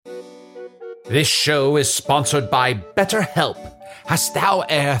This show is sponsored by BetterHelp. Hast thou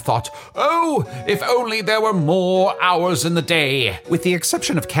e'er thought, oh, if only there were more hours in the day? With the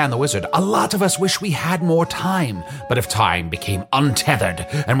exception of Can the Wizard, a lot of us wish we had more time. But if time became untethered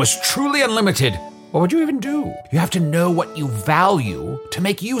and was truly unlimited, what would you even do? You have to know what you value to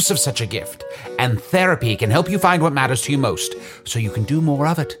make use of such a gift. And therapy can help you find what matters to you most, so you can do more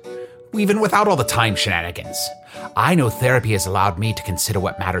of it, even without all the time shenanigans. I know therapy has allowed me to consider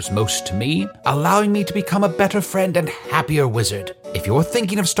what matters most to me, allowing me to become a better friend and happier wizard. If you're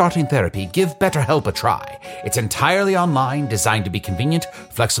thinking of starting therapy, give BetterHelp a try. It's entirely online, designed to be convenient,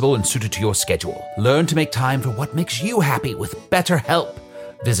 flexible, and suited to your schedule. Learn to make time for what makes you happy with BetterHelp.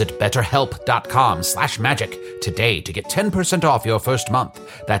 Visit betterhelp.com/magic today to get 10% off your first month.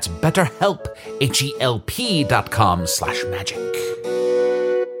 That's BetterHelp, HELP.com/magic.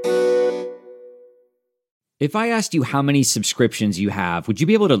 If I asked you how many subscriptions you have, would you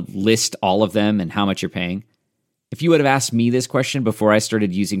be able to list all of them and how much you're paying? If you would have asked me this question before I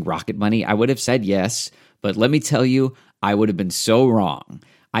started using Rocket Money, I would have said yes, but let me tell you, I would have been so wrong.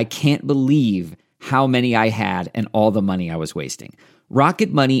 I can't believe how many I had and all the money I was wasting.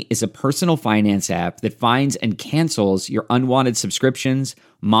 Rocket Money is a personal finance app that finds and cancels your unwanted subscriptions,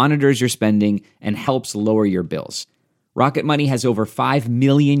 monitors your spending, and helps lower your bills. Rocket Money has over 5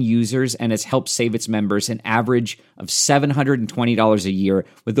 million users and has helped save its members an average of $720 a year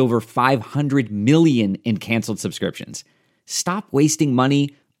with over 500 million in canceled subscriptions. Stop wasting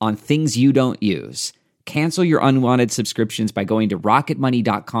money on things you don't use. Cancel your unwanted subscriptions by going to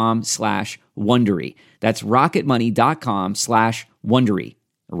rocketmoney.com/Wondery. That's rocketmoney.com/Wondery.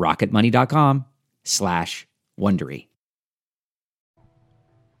 rocketmoney.com/Wondery.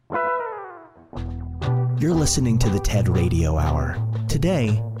 You're listening to the TED Radio Hour.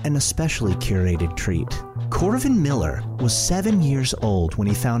 Today, an especially curated treat. Corvin Miller was 7 years old when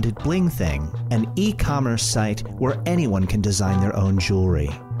he founded Bling Thing, an e-commerce site where anyone can design their own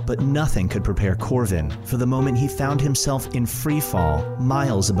jewelry. But nothing could prepare Corvin for the moment he found himself in free fall,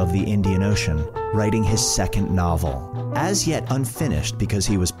 miles above the Indian Ocean, writing his second novel. As yet unfinished because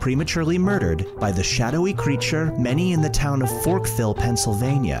he was prematurely murdered by the shadowy creature many in the town of Forkville,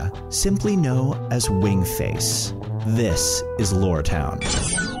 Pennsylvania, simply know as Wingface. This is Loretown.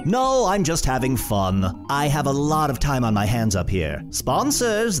 No, I'm just having fun. I have a lot of time on my hands up here.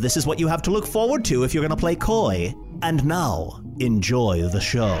 Sponsors, this is what you have to look forward to if you're going to play coy. And now, enjoy the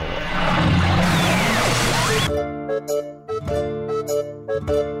show.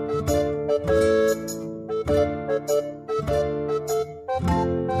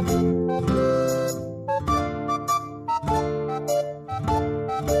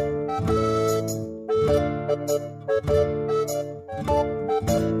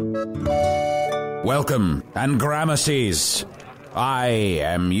 Welcome, Angrammacies. I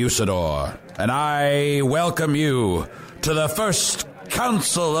am Usador, and I welcome you to the first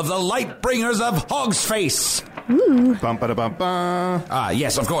council of the Lightbringers of Hogsface. Ooh. Bum ba da bum ba.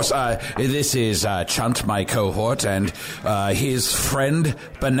 Yes, of course. This is Chunt, my cohort, and his friend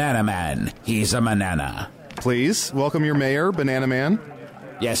Banana Man. He's a banana. Please welcome your mayor, Banana Man.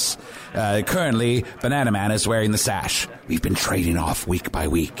 Yes. Currently, Banana Man is wearing the sash. We've been trading off week by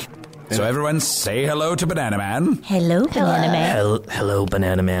week. So everyone say hello to Banana Man. Hello, Banana Man. Hello,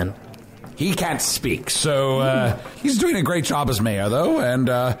 Banana Man. He can't speak, so he's doing a great job as mayor, though, and,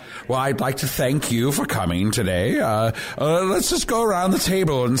 I'd like to thank you for coming today. Let's just go around the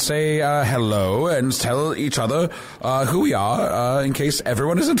table and say hello and tell each other who we are, in case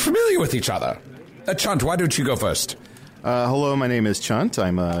everyone isn't familiar with each other. Chunt, why don't you go first? Hello, my name is Chunt.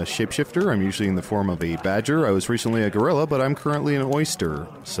 I'm a shapeshifter. I'm usually in the form of a badger. I was recently a gorilla, but I'm currently an oyster,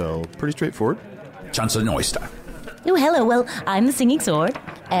 so pretty straightforward. Chunt's an oyster. Oh, hello. Well, I'm the singing sword,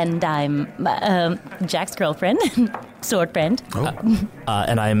 and I'm Jack's girlfriend, sword friend.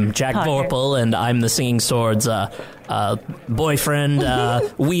 And I'm Jack Vorpal, and I'm the singing sword's boyfriend,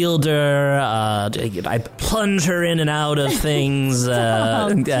 wielder. I plunge her in and out of things.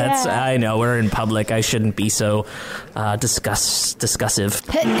 I know, we're in public. I shouldn't be so discussive.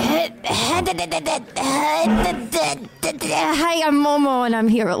 Hi, I'm Momo, and I'm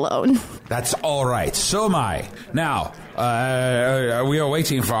here alone. That's all right. So am I. Now, we are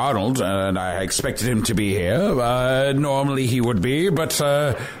waiting for Arnold, and I expected him to be here. Normally he would be, but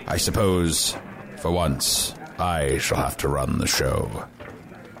I suppose, for once, I shall have to run the show.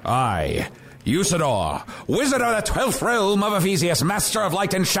 I Usador, wizard of the 12th realm of Ephesius, master of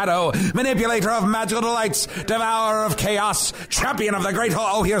light and shadow, manipulator of magical delights, devourer of chaos, champion of the great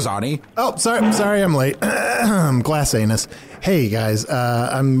hall. Oh, here's Arnie. Oh, sorry I'm late. Glass anus. Hey, guys,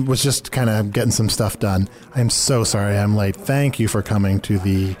 I was just kind of getting some stuff done. I'm so sorry I'm late. Thank you for coming to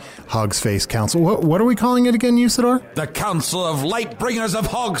the Hogsface Council. What are we calling it again, Usador? The Council of Lightbringers of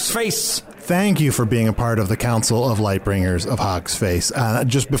Hogsface. Thank you for being a part of the Council of Lightbringers of Hogsface.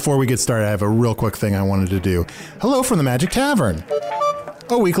 Just before we get started, I have a real quick thing I wanted to do. Hello from the Magic Tavern,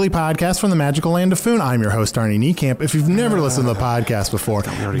 a weekly podcast from the magical land of Foon. I'm your host, Arnie Niekamp. If you've never listened to the podcast before,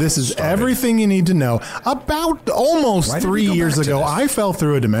 this is everything you need to know. About almost 3 years ago, I fell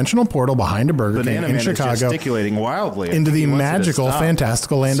through a dimensional portal behind a Burger King in Chicago, gesticulating wildly into the magical,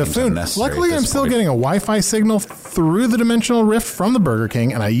 fantastical land of Foon. Luckily, I'm still getting a Wi-Fi signal through the dimensional rift from the Burger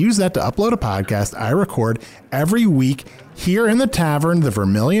King, and I use that to upload a podcast I record every week here in the tavern, the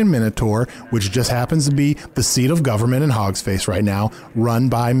Vermilion Minotaur, which just happens to be the seat of government in Hogsface right now, run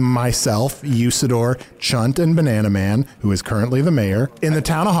by myself, Usador, Chunt, and Banana Man, who is currently the mayor, in the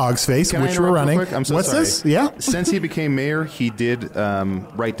town of Hogsface, which we're running. I'm so What's sorry. this? Yeah? Since he became mayor, he did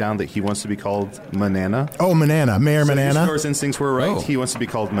write down that he wants to be called Manana. Oh, Manana. Mayor Manana? Usador's instincts were right. Oh. He wants to be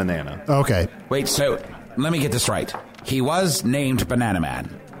called Manana. Okay. Wait, so let me get this right. He was named Banana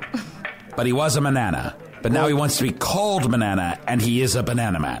Man, but he was a banana. But now he wants to be called Banana, and he is a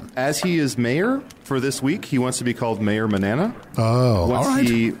Banana Man. As he is mayor for this week, he wants to be called Mayor Manana. Oh. Once all right.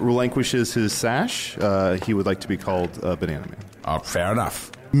 he relinquishes his sash, he would like to be called Banana Man. Oh, fair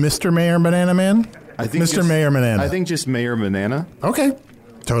enough. Mr. Mayor Banana Man? I think Mr. just- Mayor Manana. I think just Mayor Manana. Okay.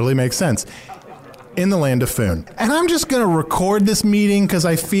 Totally makes sense. In the land of Foon. And I'm just going to record this meeting because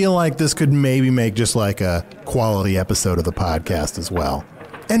I feel like this could maybe make just like a quality episode of the podcast as well.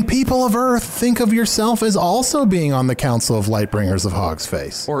 And people of Earth, think of yourself as also being on the Council of Lightbringers of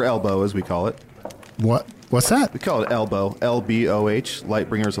Hogsface. Or Elbow, as we call it. What's that? We call it Elbow. L-B-O-H,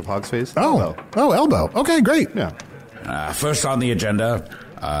 Lightbringers of Hogsface. Elbow. Okay, great. Yeah. First on the agenda,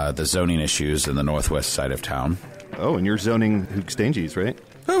 the zoning issues in the northwest side of town. Oh, and you're zoning Hoogstanges, right?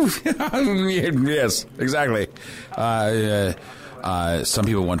 Oh, yes, exactly. Some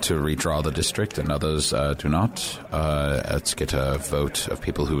people want to redraw the district and others do not. Let's get a vote of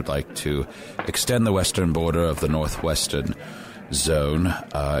people who would like to extend the western border of the northwestern zone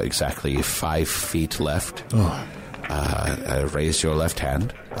exactly 5 feet left. Raise your left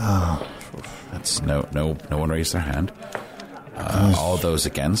hand. That's no one raised their hand. All those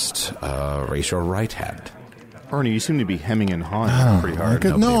against, raise your right hand. Arnie, you seem to be hemming and hawing pretty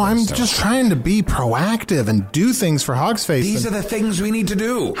hard. No, I'm just trying to be proactive and do things for Hogsface. These are the things we need to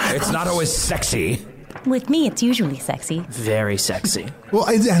do. It's not always sexy. With me, it's usually sexy. Very sexy. Well,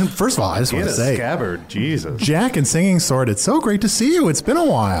 and first of all, I just want Get to a say, scabbard, Jesus. Jack and Singing Sword, it's so great to see you. It's been a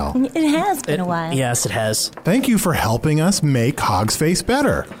while. It has been a while. Yes, it has. Thank you for helping us make Hogsface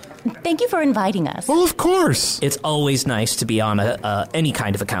better. Thank you for inviting us. Well, of course. It's always nice to be on any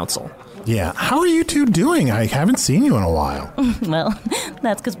kind of a council. Yeah. How are you two doing? I haven't seen you in a while. Well,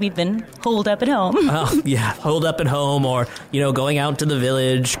 that's because we've been holed up at home. Oh, yeah, holed up at home or, going out to the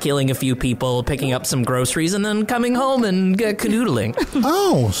village, killing a few people, picking up some groceries, and then coming home and canoodling.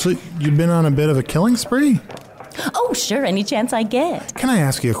 Oh, so you've been on a bit of a killing spree? Oh, sure, any chance I get. Can I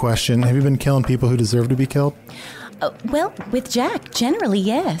ask you a question? Have you been killing people who deserve to be killed? Well, with Jack, generally,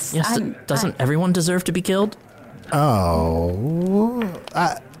 yes. Yes, doesn't everyone deserve to be killed? Oh,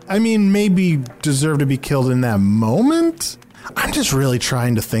 I mean, maybe deserve to be killed in that moment? I'm just really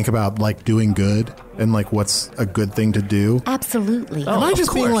trying to think about, doing good and, what's a good thing to do. Absolutely. Am I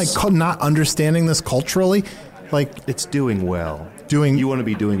just being, not understanding this culturally? It's doing well. Doing... You want to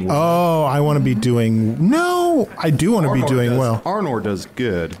be doing well. Oh, I want to be doing... No, I do want to be doing well. Arnor does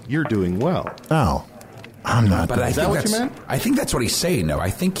good. You're doing well. Oh, I'm not. But Is that what you meant? I think that's what he's saying, no.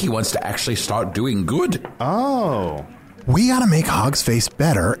 I think he wants to actually start doing good. Oh. We gotta make Hogsface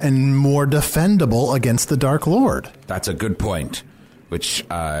better and more defendable against the Dark Lord. That's a good point, which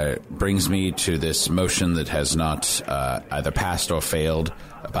brings me to this motion that has not either passed or failed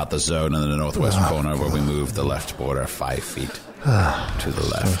about the zone in the northwest corner where we move the left border 5 feet to the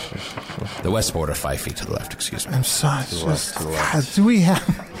left. The west border 5 feet to the left, excuse me. I'm sorry.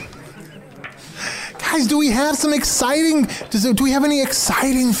 Guys, do we have some exciting... Do we have any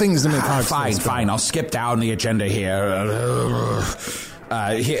exciting things to make Hogsface? Fine. I'll skip down the agenda here.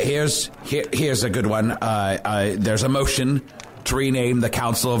 Here's a good one. There's a motion to rename the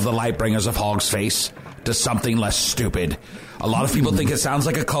Council of the Lightbringers of Hogsface to something less stupid. A lot of people think it sounds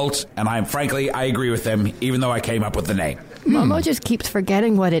like a cult, and I agree with them, even though I came up with the name. Momo just keeps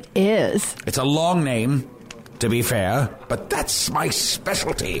forgetting what it is. It's a long name, to be fair, but that's my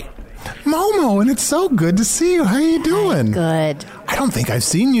specialty. Momo, and it's so good to see you. How are you doing? Good. I don't think I've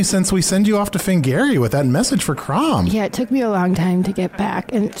seen you since we sent you off to Fingari with that message for Crom. Yeah, it took me a long time to get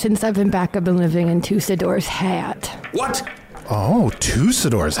back, and since I've been back, I've been living in Tusador's hat. What? Oh,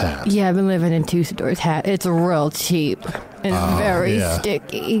 Tusador's hat. Yeah, I've been living in Tusador's hat. It's real cheap and very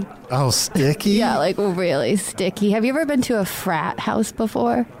sticky. Oh, sticky? Yeah, like really sticky. Have you ever been to a frat house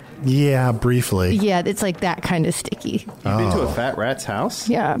before? Yeah, briefly. Yeah, it's like that kind of sticky. You've been to a fat rat's house?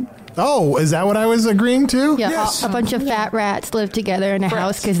 Yeah. Oh, is that what I was agreeing to? Yeah, Yes. a bunch of fat rats live together in a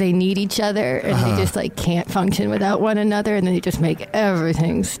house because they need each other, and they just like can't function without one another, and then they just make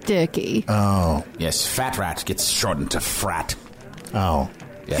everything sticky. Oh. Yes, fat rat gets shortened to frat. Oh.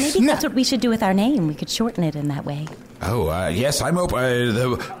 Yes. Maybe that's what we should do with our name. We could shorten it in that way. Oh, yes, I'm open.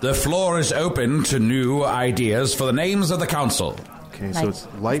 The floor is open to new ideas for the names of the council. Okay, so it's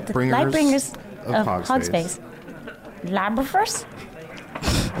Lightbringers of Hogsface. Labafers?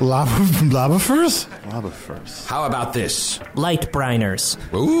 Labafers? Labafers. How about this? Lightbringers.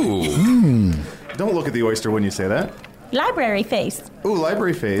 Ooh. Don't look at the oyster when you say that. Library face. Ooh,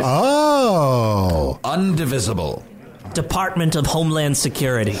 library face. Oh. Undivisible. Department of Homeland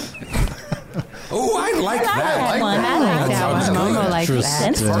Security. Oh, I like that. one. I like that sounds one. good. Momo likes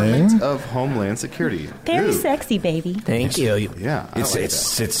that. Department of Homeland Security. Very Ooh. sexy, baby. Thank you. Yeah, I like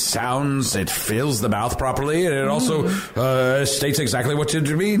that. It sounds, it fills the mouth properly, and it also states exactly what it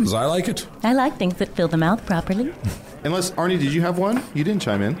means. I like it. I like things that fill the mouth properly. Unless, Arnie, did you have one? You didn't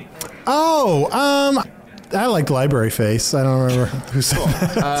chime in. Oh, I liked library face. I don't remember who said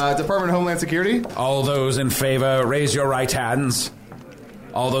that. Department of Homeland Security? All those in favor, raise your right hands.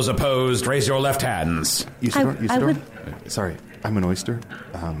 All those opposed, raise your left hands. Usador? I would- Sorry, I'm an oyster.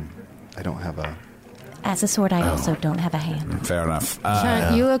 I don't have a... As a sword, I also don't have a hand. Fair enough.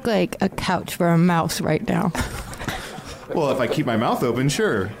 Sean, you look like a couch for a mouse right now. Well, if I keep my mouth open,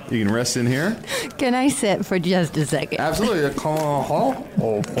 sure. You can rest in here. Can I sit for just a second? Absolutely. You're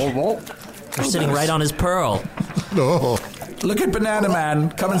sitting right on his pearl. Oh. Look at Banana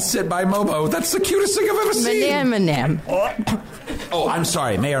Man. Come and sit by Momo. That's the cutest thing I've ever seen. Manam. Oh, I'm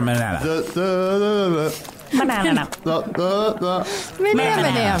sorry, Mayor Banana. Banana.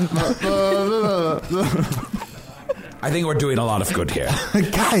 I think we're doing a lot of good here.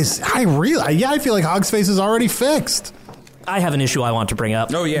 Guys, I feel like Hogsface is already fixed. I have an issue I want to bring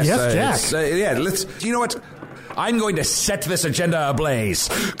up. Oh, yes. Yes, Jack. Let's... You know what? I'm going to set this agenda ablaze.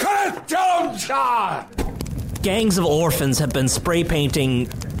 Cut it down, John! Gangs of orphans have been spray painting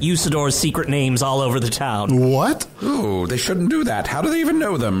Usador's secret names all over the town. What? Ooh, they shouldn't do that. How do they even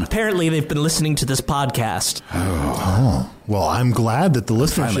know them? Apparently, they've been listening to this podcast. Oh. Well, I'm glad that the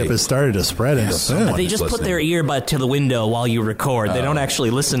listenership Finally. has started to spread into soon. They just put their ear butt to the window while you record. They don't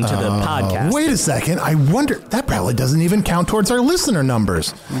actually listen to the podcast. Wait a second. I wonder, that probably doesn't even count towards our listener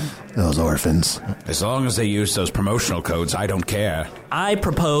numbers. Those orphans. As long as they use those promotional codes, I don't care. I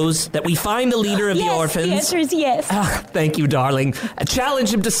propose that we find the leader of the orphans. The answer is yes. Thank you, darling.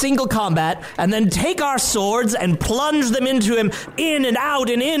 Challenge him to single combat, and then take our swords and plunge them into him in and out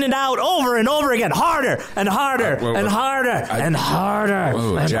and in and out over and over again. Harder and harder and harder and harder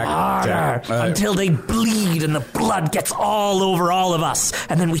and harder until they bleed and the blood gets all over all of us.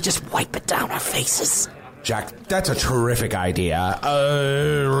 And then we just wipe it down our faces. Jack, that's a terrific idea.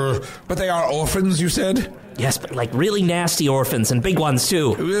 But they are orphans, you said? Yes, but like really nasty orphans and big ones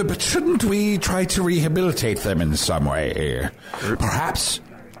too. But shouldn't we try to rehabilitate them in some way? Perhaps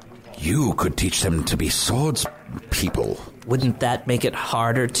you could teach them to be swords people. Wouldn't that make it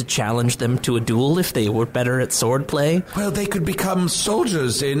harder to challenge them to a duel if they were better at swordplay? Well, they could become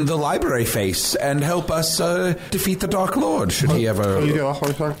soldiers in the library face and help us defeat the Dark Lord, should he ever... Oh,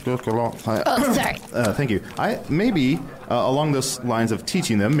 sorry. Thank you. Maybe along those lines of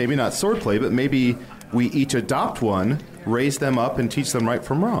teaching them, maybe not swordplay, but maybe we each adopt one, raise them up, and teach them right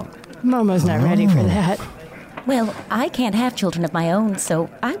from wrong. Momo's not ready for that. Well, I can't have children of my own, so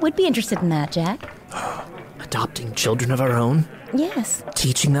I would be interested in that, Jack. Adopting children of our own? Yes.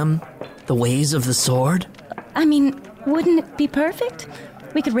 Teaching them the ways of the sword? I mean, wouldn't it be perfect?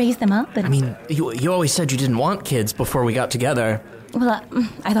 We could raise them up and... I mean, you always said you didn't want kids before we got together. Well,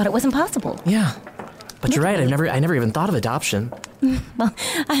 I thought it was impossible. Yeah. But you're right, I never even thought of adoption. Well,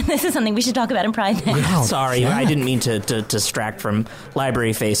 this is something we should talk about in private. Sorry, I didn't mean to distract from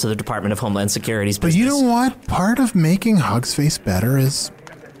Library Face of the Department of Homeland Security's business. But you know what? Part of making Hogsface better is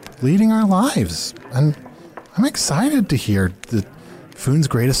leading our lives. And I'm excited to hear that Foon's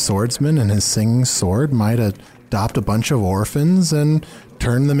greatest swordsman and his singing sword might adopt a bunch of orphans and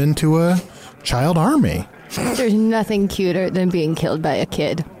turn them into a child army. There's nothing cuter than being killed by a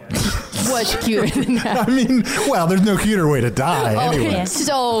kid. What's cuter than that? I mean, well, there's no cuter way to die anyway. It's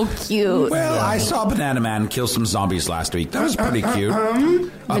so cute. Well, I saw Banana Man kill some zombies last week. That was pretty cute.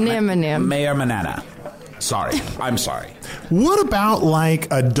 Banana. Mayor Manana. Sorry. I'm sorry. What about like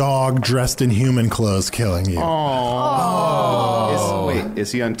a dog dressed in human clothes killing you?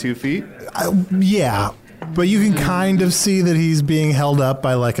 Is he on 2 feet? Yeah, but you can kind of see that he's being held up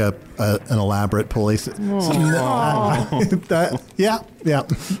by like an elaborate police. Yeah,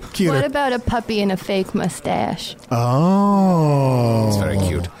 cuter. What about a puppy and a fake mustache? Oh, It's very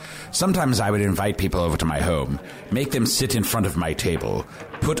cute. Sometimes I would invite people over to my home, make them sit in front of my table,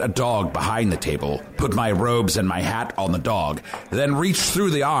 put a dog behind the table, put my robes and my hat on the dog, then reach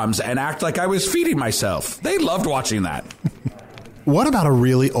through the arms and act like I was feeding myself. They loved watching that. What about a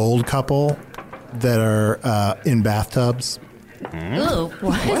really old couple that are in bathtubs? Ooh,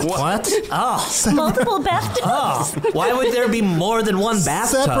 What? Oh. multiple bathtubs. Oh. Why would there be more than one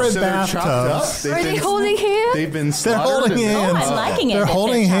bathtub? Separate So they're chopped bathtubs. up? Are they holding hands? They've been They're slaughtered. holding hands. I'm liking it. They're that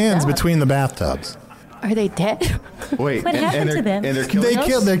holding chopped hands up. between the bathtubs. Are they dead? Wait, What happened they're, to them? And they're killing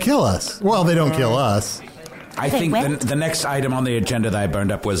us? They kill us. Well, they don't kill us. I think wet? the next item on the agenda that I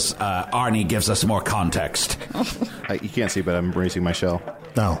burned up was Arnie gives us more context. You can't see, but I'm raising my shell.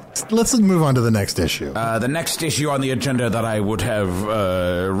 No. Let's move on to the next issue. The next issue on the agenda that I would have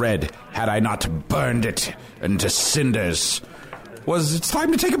read had I not burned it into cinders was it's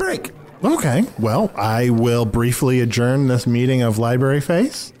time to take a break. Okay. Well, I will briefly adjourn this meeting of Library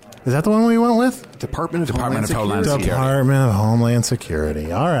Face. Is that the one we went with? Department of Homeland Homeland Security. Department of Homeland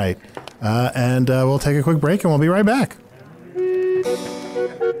Security. All right. And we'll take a quick break and we'll be right back.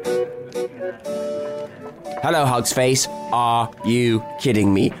 Hello, Hogsface. Are you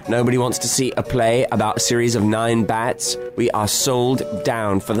kidding me? Nobody wants to see a play about a series of 9 bats? We are sold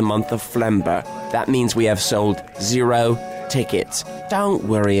down for the month of Flember. That means we have sold 0 tickets. Don't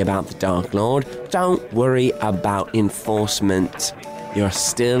worry about the Dark Lord. Don't worry about enforcement. You're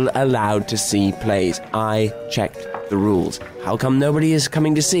still allowed to see plays. I checked the rules. How come nobody is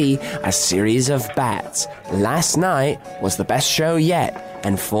coming to see a series of bats? Last night was the best show yet,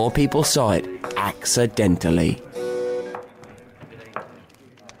 and 4 people saw it accidentally.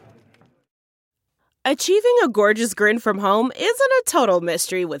 Achieving a gorgeous grin from home isn't a total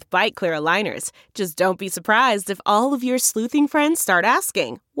mystery with Bite Clear aligners. Just don't be surprised if all of your sleuthing friends start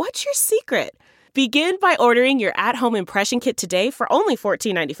asking, "What's your secret?" Begin by ordering your at-home impression kit today for only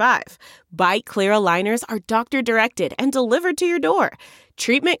 $14.95. Bite Clear aligners are doctor-directed and delivered to your door.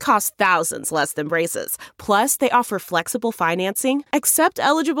 Treatment costs thousands less than braces. Plus, they offer flexible financing, accept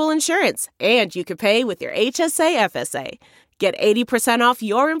eligible insurance, and you can pay with your HSA FSA. Get 80% off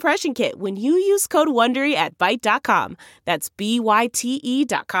your impression kit when you use code WONDERY at Byte.com. That's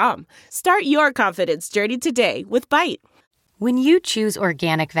BYTE.com. Start your confidence journey today with Byte. When you choose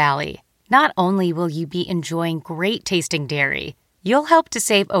Organic Valley, not only will you be enjoying great-tasting dairy, you'll help to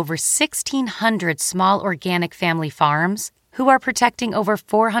save over 1,600 small organic family farms who are protecting over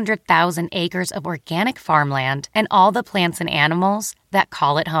 400,000 acres of organic farmland and all the plants and animals that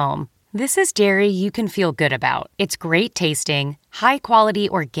call it home. This is dairy you can feel good about. It's great-tasting, high-quality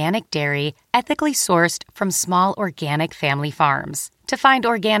organic dairy ethically sourced from small organic family farms. To find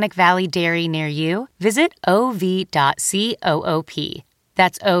Organic Valley Dairy near you, visit ov.coop.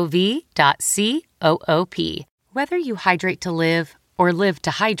 That's ov.coop. Whether you hydrate to live or live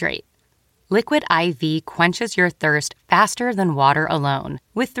to hydrate, Liquid IV quenches your thirst faster than water alone.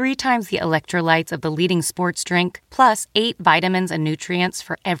 With 3 times the electrolytes of the leading sports drink, plus 8 vitamins and nutrients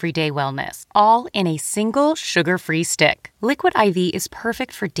for everyday wellness, all in a single sugar-free stick. Liquid IV is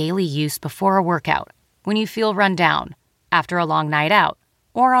perfect for daily use before a workout, when you feel run down, after a long night out,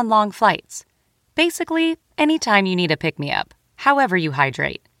 or on long flights. Basically, anytime you need a pick-me-up. However you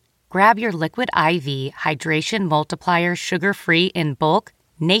hydrate. Grab your Liquid IV Hydration Multiplier sugar-free in bulk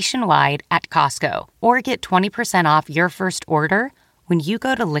nationwide at Costco, or get 20% off your first order when you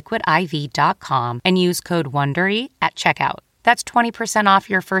go to liquidiv.com and use code WONDERY at checkout. That's 20%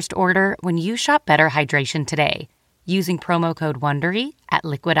 off your first order when you shop Better Hydration today, using promo code WONDERY at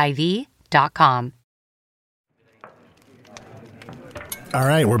liquidiv.com. All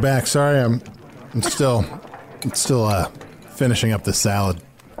right, we're back. Sorry, I'm still finishing up the salad.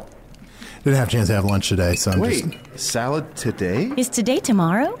 Didn't have a chance to have lunch today, so salad today? Is today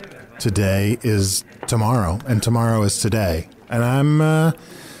tomorrow? Today is tomorrow, and tomorrow is today. And I'm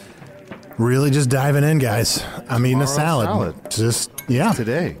really just diving in, guys. I'm eating a salad. It's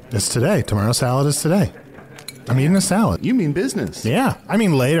today. It's today. Tomorrow's salad is today. I'm eating a salad. You mean business? Yeah. I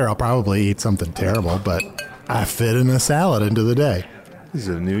mean, later I'll probably eat something terrible, but I fit in a salad into the day. This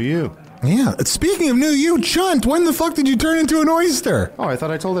is a new you. Yeah. Speaking of new you, Chunt, when the fuck did you turn into an oyster? Oh, I thought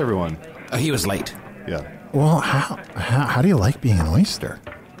I told everyone. He was late. Yeah. Well, how do you like being an oyster?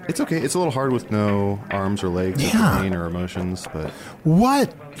 It's okay. It's a little hard with no arms or legs, or brain or emotions, but...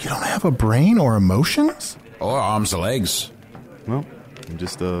 What? You don't have a brain or emotions? Or arms or legs. Well,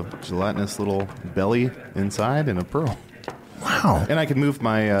 just a gelatinous little belly inside and a pearl. Wow. And I can move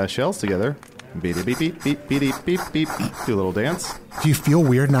my shells together. Beep, beep, beep, beep, beep, beep, beep. Do a little dance. Do you feel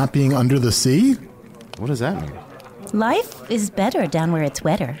weird not being under the sea? What does that mean? Life is better down where it's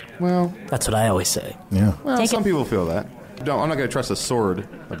wetter. Well, That's what I always say. Yeah. well, some people feel that. I'm not going to trust a sword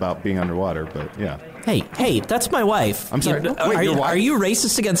about being underwater, but yeah. Hey, that's my wife. I'm sorry. Are you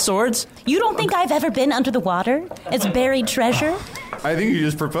racist against swords? You don't think I've ever been under the water? It's buried treasure? I think you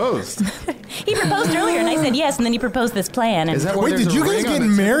just proposed. He proposed earlier, and I said yes, and then he proposed this plan. And Is that why Wait, did you guys get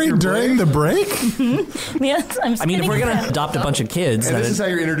married during the break? yes, I mean, if we're going to adopt a bunch of kids... And then this is how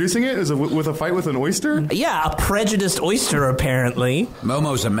you're introducing it? Is with a fight with an oyster? Yeah, a prejudiced oyster, apparently.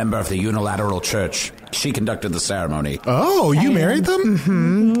 Momo's a member of the Unilateral Church. She conducted the ceremony. Oh, you married them?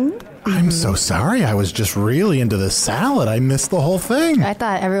 Mm-hmm. I'm so sorry. I was just really into the salad. I missed the whole thing. I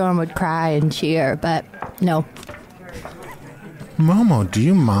thought everyone would cry and cheer, but no. Momo, do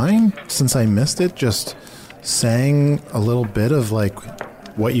you mind, since I missed it, just saying a little bit of, like,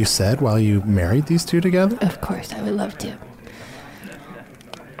 what you said while you married these two together? Of course, I would love to.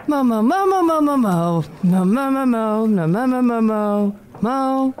 Mo, mo, mo, mo, mo, mo, mo. Mo, mo, mo, mo, mo, mo, mo, mo, mo.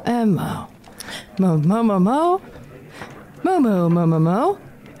 Mo and mo. Mo, mo, mo, mo. Mo, mo, mo, mo, mo.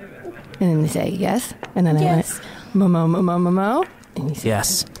 And then they say yes. And then I Yes. went, mo, mo, mo, mo, mo, mo. And you say,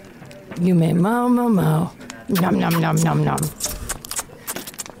 Yes. you may mo, mo, mo. Nom, nom, nom, nom, nom.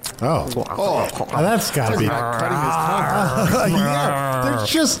 Oh, that's got to be... Yeah, there's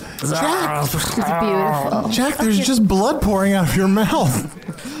just... Jack, It's beautiful. Jack, there's just blood pouring out of your mouth.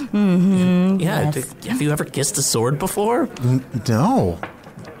 Mm-hmm. Yeah, Yes. have you ever kissed a sword before? No.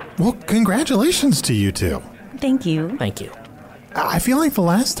 Well, congratulations to you two. Thank you. Thank you. I feel like the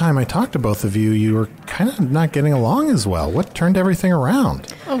last time I talked to both of you, you were kind of not getting along as well. What turned everything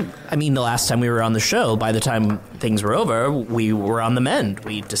around? Oh, I mean, the last time we were on the show, by the time things were over, we were on the mend.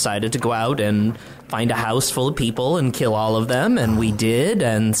 We decided to go out and find a house full of people and kill all of them, and we did,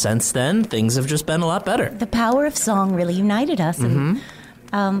 and since then, things have just been a lot better. The power of song really united us, and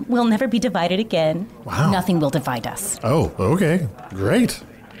we'll never be divided again. Wow. Nothing will divide us. Oh, okay. Great.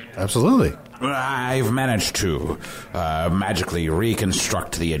 Absolutely. I've managed to magically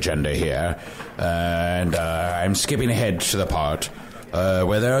reconstruct the agenda here, and I'm skipping ahead to the part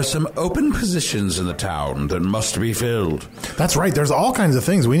where there are some open positions in the town that must be filled. That's right. There's all kinds of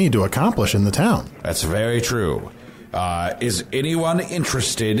things we need to accomplish in the town. That's very true. Is anyone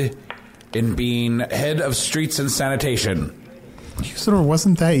interested in being head of streets and sanitation? You sort of,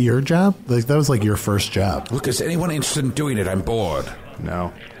 wasn't that your job? Like, that was like your first job. Look, is anyone interested in doing it? I'm bored.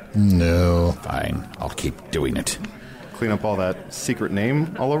 No. No. Fine, I'll keep doing it. Clean up all that secret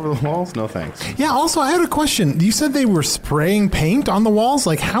name all over the walls? No thanks. Yeah, also, I had a question. You said they were spraying paint on the walls?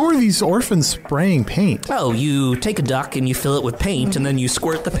 Like, how are these orphans spraying paint? Well, you take a duck and you fill it with paint, and then you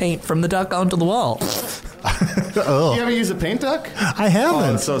squirt the paint from the duck onto the wall. Oh. You ever used a paint duck? I haven't.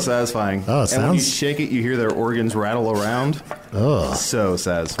 Oh, it's so satisfying. Oh, it and when you sounds- shake it, you hear their organs rattle around. Oh. So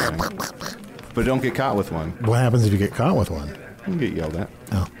satisfying. But don't get caught with one. What happens if you get caught with one? You can get yelled at.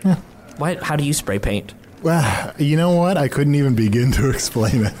 Oh, yeah. How do you spray paint? Well, you know what? I couldn't even begin to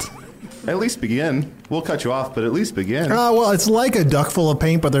explain it. At least begin. We'll cut you off, but at least begin. Well, it's like a duck full of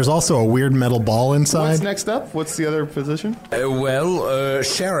paint, but there's also a weird metal ball inside. What's next up? What's the other position?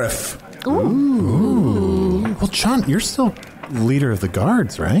 Sheriff. Ooh. Well, Chunt, you're still leader of the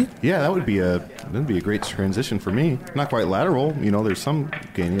guards, right? Yeah, that'd be a great transition for me. Not quite lateral. You know, there's some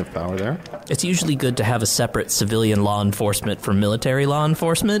gaining of power there. It's usually good to have a separate civilian law enforcement from military law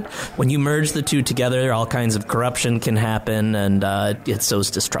enforcement. When you merge the two together, all kinds of corruption can happen, and it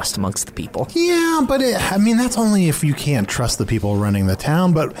sows distrust amongst the people. Yeah, but that's only if you can't trust the people running the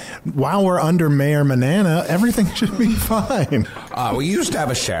town. But while we're under Mayor Manana, everything should be fine. We used to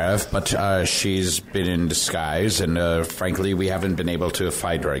have a sheriff, but she's been in disguise, and frankly, we haven't been able to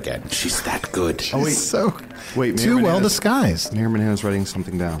find her again. She's that good. Oh, wait. So Wait, too Mayor well Manana's- disguised. Mayor Manana's writing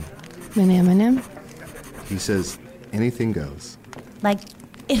something down. Manim. He says, anything goes. Like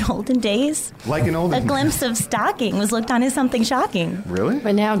in olden days, Like an old a glimpse of stocking was looked on as something shocking. Really?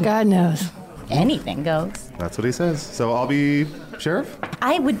 But now God knows. Anything goes. That's what he says. So I'll be sheriff?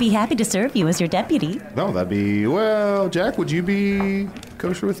 I would be happy to serve you as your deputy. No, that'd be... Well, Jack, would you be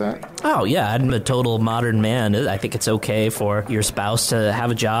kosher with that? Oh, yeah, I'm a total modern man. I think it's okay for your spouse to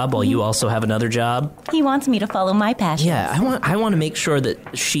have a job while you also have another job. He wants me to follow my passions. Yeah, I want to make sure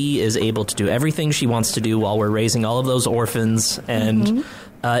that she is able to do everything she wants to do while we're raising all of those orphans and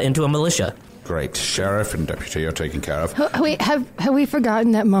into a militia. Great. Sheriff and deputy are taken care of. Wait, have we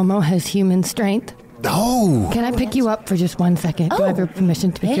forgotten that Momo has human strength? Oh! Can I pick you up for just 1 second? Do I have your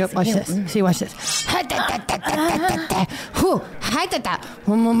permission to pick you up? Watch this. See, watch this.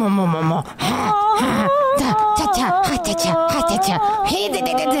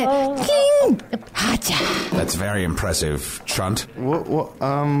 That's very impressive, Chunt. What,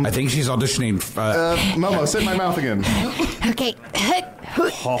 I think she's auditioning. Momo, sit in my mouth again. Okay.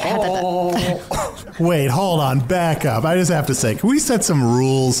 Wait, hold on. Back up. I just have to say, can we set some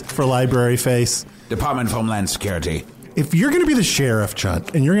rules for Library Face? Department of Homeland Security. If you're going to be the sheriff,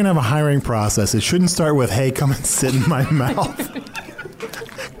 Chunt, and you're going to have a hiring process, it shouldn't start with, hey, come and sit in my mouth.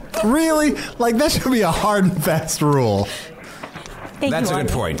 Really? Like, that should be a hard and fast rule. That's a good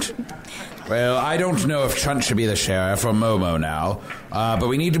point. Well, I don't know if Chunt should be the sheriff or Momo now, but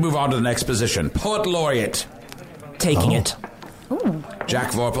we need to move on to the next position. Poet Laureate. Taking it. Ooh.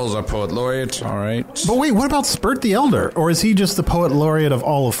 Jack Vorpal's our Poet Laureate, all right. But wait, what about Spurt the Elder? Or is he just the Poet Laureate of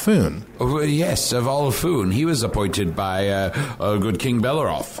all of Foon? Oh, yes, of all of Foon. He was appointed by a good King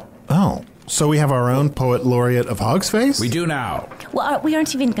Belleroth. Oh, so we have our own Poet Laureate of Hogsface? We do now. Well, we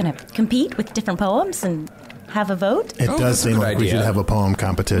aren't even going to compete with different poems and have a vote? It does seem like we should have a poem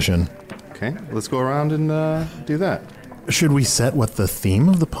competition. Okay, let's go around and do that. Should we set what the theme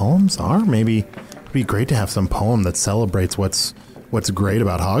of the poems are? Maybe it'd be great to have some poem that celebrates what's great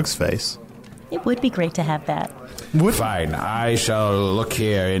about Hogsface. It would be great to have that. Fine, I shall look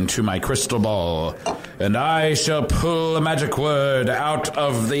here into my crystal ball, and I shall pull a magic word out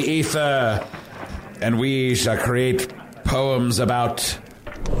of the ether, and we shall create poems about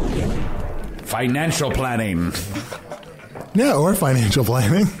financial planning. Yeah, or financial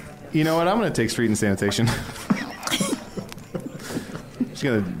planning. You know what? I'm going to take street and sanitation. She's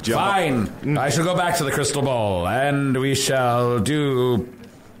going to jump. Fine. I shall go back to the crystal ball, and we shall do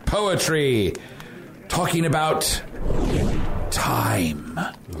poetry talking about time.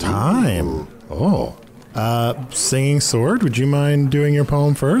 Time? Oh. Singing Sword, would you mind doing your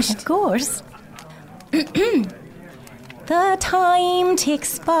poem first? Of course. The time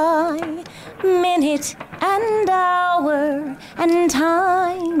ticks by, minute and hour, and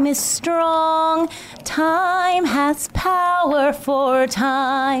time is strong. Time has power, for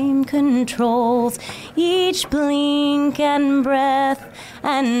time controls each blink and breath,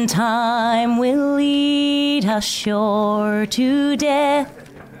 and time will lead us sure to death.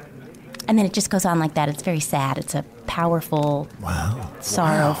 And then it just goes on like that. It's very sad. It's a powerful,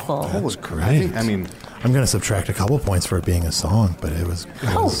 sorrowful. That was great. I mean, I'm going to subtract a couple points for it being a song, but it was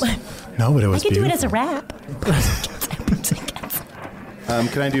no, but it was I could do it beautiful. as a rap.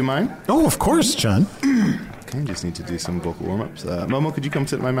 Can I do mine? Oh, of course, John. Okay, I just need to do some vocal warm-ups. Momo, could you come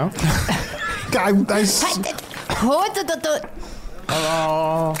sit in my mouth?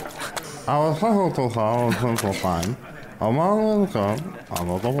 Hello. I was supposed to call a simple time. I'm on the go. I'm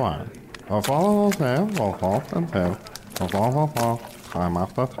on the line. I follow the same vocal and pin. Time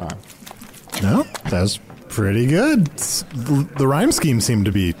after time. No, that's pretty good. The rhyme scheme seemed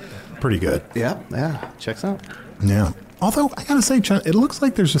to be pretty good. Yeah, checks out. Yeah. Although, I gotta say, John, it looks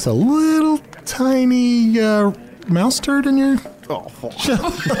like there's just a little tiny mouse turd in your...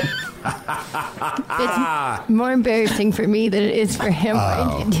 It's more embarrassing for me than it is for him.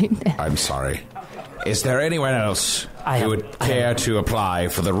 Why did you do that? I'm sorry. Is there anyone else who would care to apply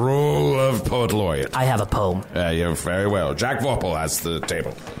for the role of Poet Laureate? I have a poem. You're very well. Jack Vorpal has the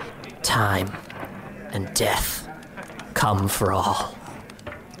table. Time and death come for all.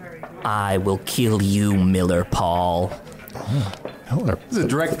 I will kill you, Miller Paul. Miller. This is a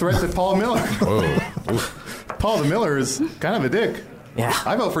direct threat to Paul Miller. Paul the Miller is kind of a dick. Yeah.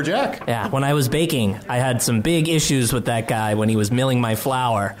 I vote for Jack. Yeah, when I was baking, I had some big issues with that guy when he was milling my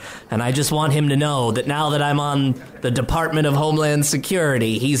flour. And I just want him to know that now that I'm on the Department of Homeland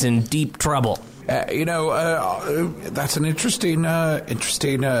Security, he's in deep trouble. That's an interesting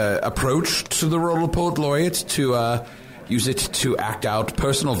approach to the role of Poet Laureate, to use it to act out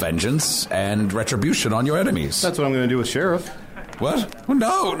personal vengeance and retribution on your enemies. That's what I'm going to do with Sheriff. What?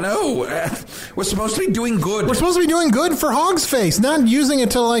 No. We're supposed to be doing good. We're supposed to be doing good for Hogsface, not using it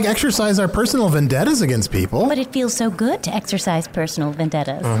to, exercise our personal vendettas against people. But it feels so good to exercise personal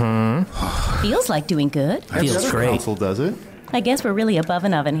vendettas. Mm-hmm. Feels like doing good. Feels great. Council does it. I guess we're really above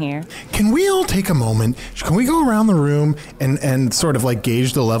an oven here. Can we all take a moment? Can we go around the room and sort of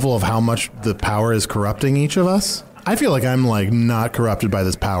gauge the level of how much the power is corrupting each of us? I feel like I'm not corrupted by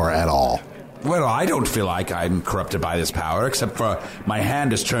this power at all. Well, I don't feel like I'm corrupted by this power, except for my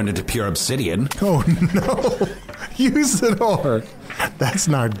hand is turned into pure obsidian. Oh, no. Use it or. That's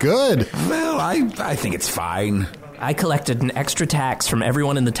not good. Well, I think it's fine. I collected an extra tax from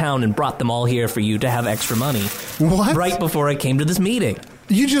everyone in the town and brought them all here for you to have extra money. What? Right before I came to this meeting.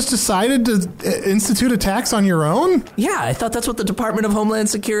 You just decided to institute a tax on your own? Yeah, I thought that's what the Department of Homeland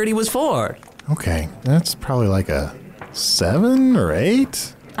Security was for. Okay, that's probably like a 7 or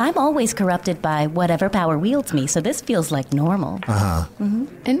 8. I'm always corrupted by whatever power wields me, so this feels like normal. Uh-huh. Mm-hmm.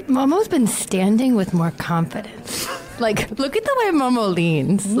 And Momo's been standing with more confidence. Like, look at the way Momo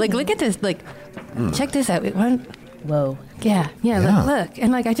leans. Like, look at this. Like, check this out. Whoa. Yeah. Look.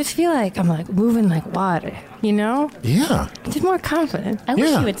 And, like, I just feel like I'm, like, moving like water, you know? Yeah. Just more confident. I wish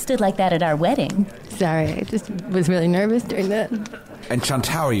you had stood like that at our wedding. Sorry, I just was really nervous during that. And Chunt,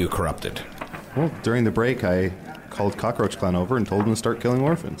 how are you corrupted? Well, during the break, I called Cockroach Clan over and told him to start killing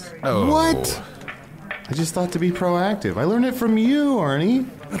orphans. Oh. What? I just thought to be proactive. I learned it from you, Arnie.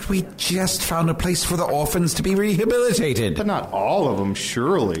 But we just found a place for the orphans to be rehabilitated. But not all of them,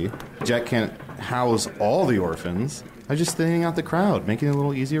 surely. Jack can't house all the orphans. I'm just thinning out the crowd, making it a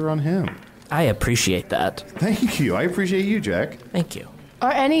little easier on him. I appreciate that. Thank you. I appreciate you, Jack. Thank you.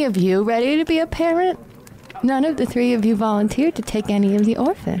 Are any of you ready to be a parent? None of the 3 of you volunteered to take any of the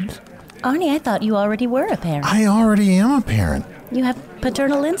orphans. Arnie, I thought you already were a parent. I already am a parent. You have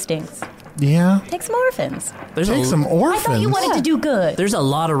paternal instincts. Yeah. Take some orphans. Take some orphans? I thought you wanted to do good. There's a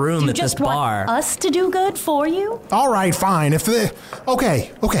lot of room at this bar. Want us to do good for you? All right, fine.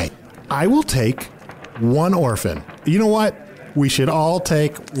 Okay. I will take 1 orphan. You know what? We should all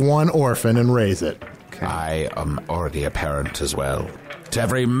take 1 orphan and raise it. Okay. I am already a parent as well. To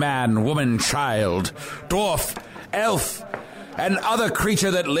every man, woman, child, dwarf, elf, and other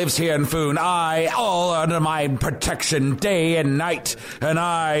creature that lives here in Foon, I, all under my protection day and night, and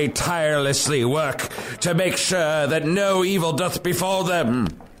I tirelessly work to make sure that no evil doth befall them.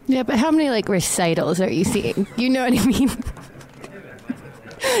 Yeah, but how many, like, recitals are you seeing? You know what I mean?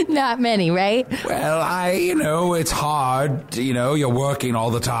 Not many, right? Well, it's hard. You're working all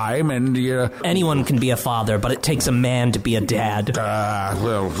the time, and Anyone can be a father, but it takes a man to be a dad.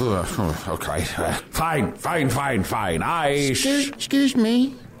 Okay. Fine. Excuse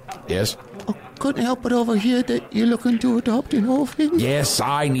me. Yes? I couldn't help but overhear that you're looking to adopt an orphan. Yes,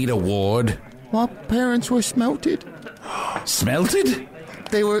 I need a ward. My parents were smelted. Smelted?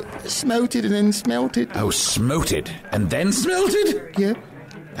 They were smelted and then smelted. Oh, smoted and then smelted? Yeah.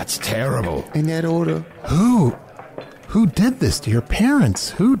 That's terrible. In that order. Who did this to your parents?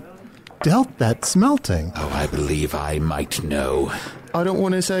 Who dealt that smelting? Oh, I believe I might know. I don't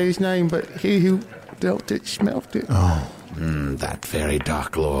want to say his name, but he who dealt it smelt it. Oh. That very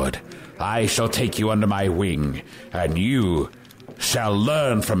dark lord. I shall take you under my wing, and you shall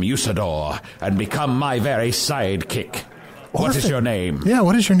learn from Usador and become my very sidekick. What is your name? Yeah,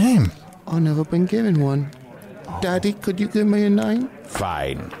 what is your name? I've never been given one. Daddy, could you give me a name?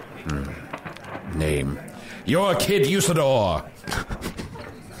 Fine. Name. You're Kid Usador.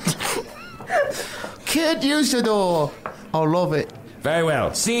 Kid Usador. I love it. Very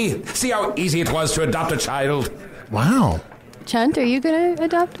well. See how easy it was to adopt a child? Wow. Chunt, are you going to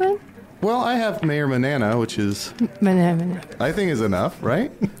adopt one? Well, I have Mayor Manana, which is... Manana. I think is enough,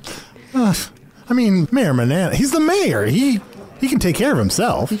 right? Mayor Manana, he's the mayor. He can take care of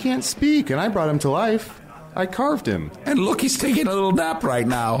himself. He can't speak, and I brought him to life. I carved him. And look, he's taking a little nap right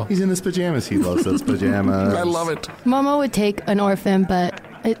now. He's in his pajamas. He loves those pajamas. I love it. Momo would take an orphan, but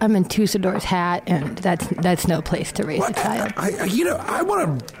I'm in Tusador's hat, and that's no place to raise a child. I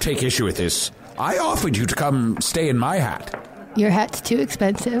want to take issue with this. I offered you to come stay in my hat. Your hat's too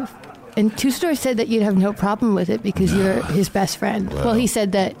expensive. And Tusador said that you'd have no problem with it because you're his best friend. Well, he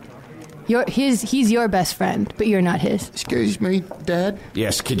said that he's your best friend, but you're not his. Excuse me, Dad.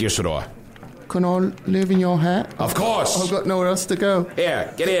 Yes, Kid Usador. Can I live in your hat? Of course. I've got nowhere else to go.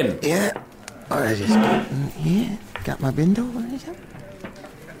 Here, get in. Yeah. I just got in here. Got my bindle.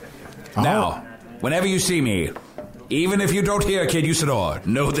 Now, whenever you see me, even if you don't hear Kid Usador,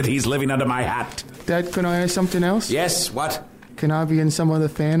 know that he's living under my hat. Dad, can I ask something else? Yes, what? Can I be in some of the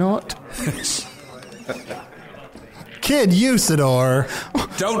fan art? Kid Usador.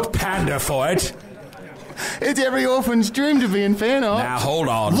 Don't pander for it. It's every orphan's dream to be in fan art. Now, hold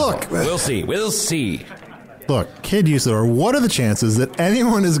on. Look. We'll see. Look, Kid Usador, what are the chances that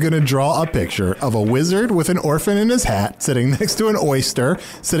anyone is going to draw a picture of a wizard with an orphan in his hat, sitting next to an oyster,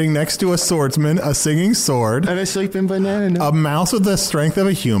 sitting next to a swordsman, a singing sword, and a sleeping banana, a mouse with the strength of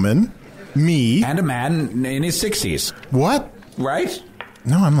a human, me, and a man in his 60s. What? Right?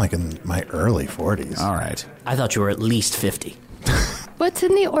 No, I'm like in my early 40s. All right. I thought you were at least 50. What's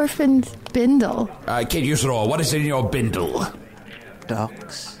in the orphan's bindle? Kid Usador, what is in your bindle?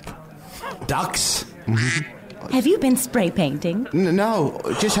 Ducks. Ducks? Have you been spray painting? No,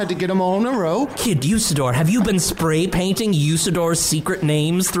 just had to get them all in a row. Kid Usador, have you been spray painting Usador's secret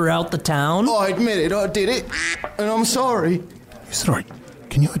names throughout the town? I admit it, I did it, and I'm sorry. Usador,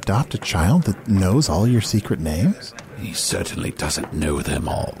 can you adopt a child that knows all your secret names? He certainly doesn't know them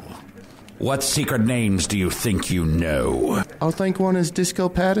all. What secret names do you think you know? I think one is Disco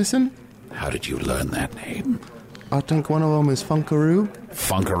Patterson. How did you learn that name? I think one of them is Funkaroo.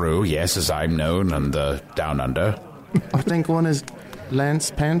 Funkaroo, yes, as I'm known on the Down Under. I think one is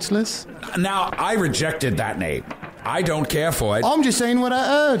Lance Pantsless. Now, I rejected that name. I don't care for it. I'm just saying what I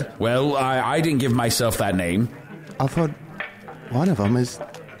heard. Well, I didn't give myself that name. I've heard one of them is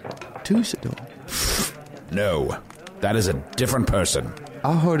Tusador. No, that is a different person.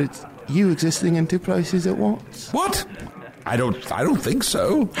 I heard it's you existing in two places at once. What? I don't think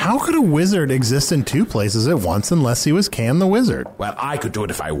so. How could a wizard exist in two places at once unless he was Can the Wizard? Well, I could do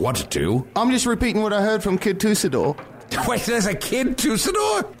it if I wanted to. I'm just repeating what I heard from Kid Tusador. Wait, there's a Kid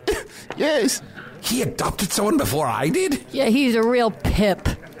Tusador? Yes. He adopted someone before I did? Yeah, he's a real pip.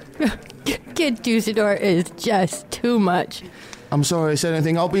 Kid Tusador is just too much. I'm sorry I said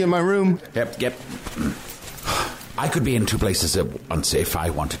anything. I'll be in my room. Yep. I could be in two places at once if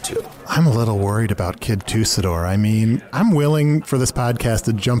I wanted to. I'm a little worried about Kid Tusador. I mean, I'm willing for this podcast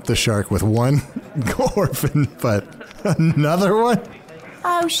to jump the shark with one orphan, but another one?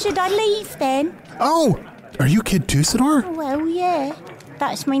 Oh, should I leave then? Oh, are you Kid Tusador? Well, yeah.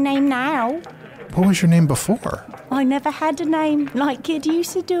 That's my name now. What was your name before? I never had a name like Kid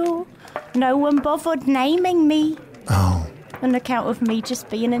Usador. No one bothered naming me. Oh. On account of me just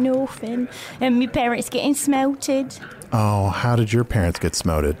being an orphan and my parents getting smelted. Oh, how did your parents get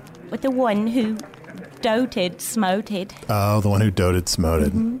smoted? With the one who smoted. Oh, the one who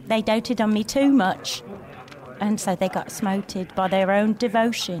smoted. Mm-hmm. They doted on me too much. And so they got smoted by their own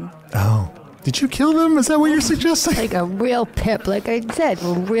devotion. Oh. Did you kill them? Is that what you're suggesting? Like a real pip, like I said,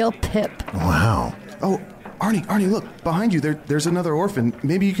 a real pip. Wow. Oh, Arnie, look, behind you, there's another orphan.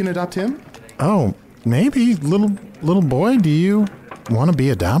 Maybe you can adopt him? Oh, maybe. Little boy, do you want to be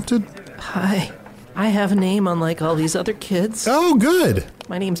adopted? Hi. I have a name unlike all these other kids. Oh, good.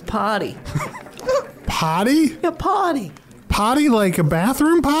 My name's Potty. Potty? Yeah, Potty. Potty like a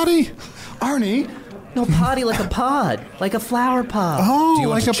bathroom potty? Arnie? No, potty like a pod. Like a flower pod. Oh, do you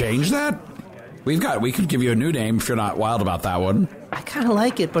want like to change that? We could give you a new name if you're not wild about that one. I kind of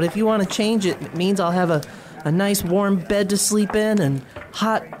like it, but if you want to change it, it means I'll have a nice warm bed to sleep in and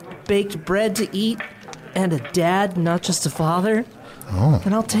hot baked bread to eat and a dad, not just a father. Oh.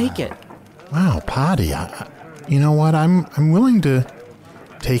 Then I'll take it. Wow, Potty. You know what? I'm willing to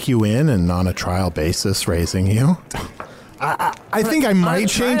take you in and on a trial basis raising you. I think I might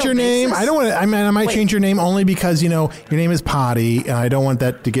change your name. Basis? I don't want to. I might change your name only because, your name is Potty, and I don't want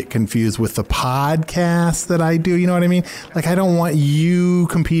that to get confused with the podcast that I do. You know what I mean? Like, I don't want you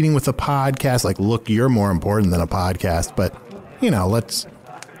competing with the podcast. Like, look, you're more important than a podcast. But,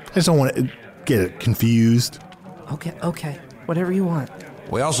 I just don't want to get it confused. Okay. Whatever you want.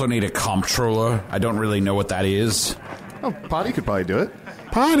 We also need a comptroller. I don't really know what that is. Oh, Potty could probably do it.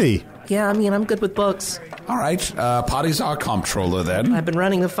 Potty. Yeah, I'm good with books. All right, Potty's our comptroller then. I've been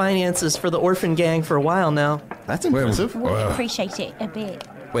running the finances for the orphan gang for a while now. That's impressive. We appreciate it a bit.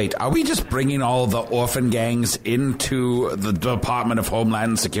 Wait, are we just bringing all the orphan gangs into the Department of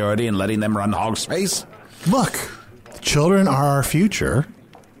Homeland Security and letting them run Hogsface? Look, children are our future.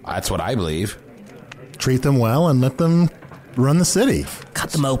 That's what I believe. Treat them well and let them run the city.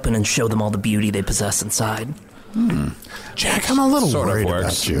 Cut them open and show them all the beauty they possess inside. Jack, I'm a little Sort of worried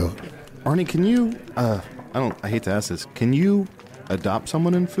works. about you. Arnie, can you, I hate to ask this, can you adopt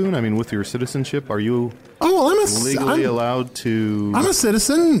someone in Foon? I mean, with your citizenship, are you legally allowed to... I'm a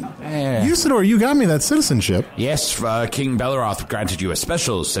citizen. Usador, you got me that citizenship. Yes, King Belleroth granted you a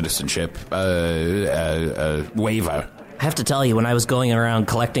special citizenship waiver. I have to tell you, when I was going around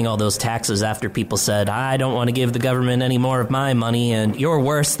collecting all those taxes after people said, I don't want to give the government any more of my money, and you're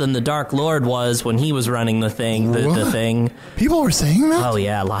worse than the Dark Lord was when he was running the thing, the thing. People were saying that? Oh,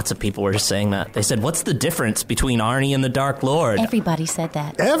 yeah, lots of people were saying that. They said, what's the difference between Arnie and the Dark Lord? Everybody said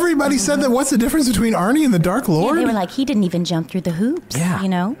that. Everybody said that. What's the difference between Arnie and the Dark Lord? Yeah, they were like, he didn't even jump through the hoops,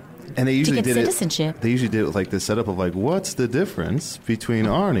 And they usually to get did citizenship. They usually did it with like this setup of like, what's the difference between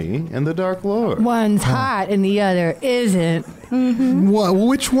Arnie and the Dark Lord? One's hot and the other isn't. Mm-hmm. What?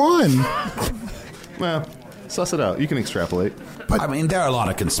 Which one? Well, suss it out. You can extrapolate. But I mean, there are a lot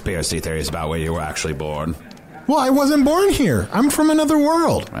of conspiracy theories about where you were actually born. Well, I wasn't born here. I'm from another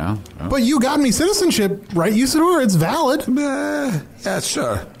world. Well. But you got me citizenship, right, Usador? It's valid. Yeah,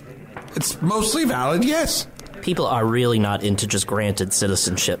 sure. It's mostly valid, yes. People are really not into just granted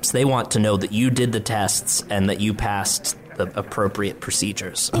citizenships. They want to know that you did the tests and that you passed the appropriate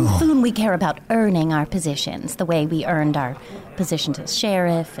procedures. In Foon, we care about earning our positions, the way we earned our positions as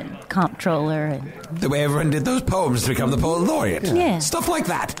sheriff and comptroller. And the way everyone did those poems to become the poet laureate. Yeah. Stuff like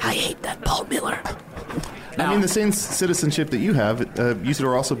that. I hate that Paul Miller. I mean, the same citizenship that you have,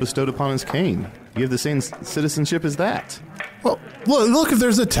 Usador also bestowed upon his cane. You have the same citizenship as that. Well, look, if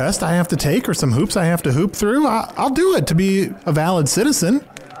there's a test I have to take or some hoops I have to hoop through, I'll do it to be a valid citizen,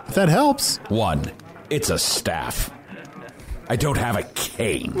 if that helps. 1, it's a staff. I don't have a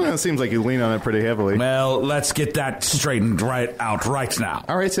cane. Well, it seems like you lean on it pretty heavily. Well, let's get that straightened right now.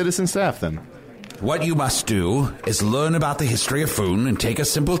 All right, citizen staff, then. What you must do is learn about the history of Foon and take a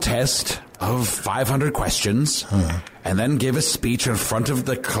simple test of 500 questions, and then give a speech in front of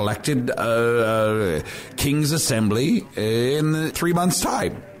the collected King's Assembly in 3 months'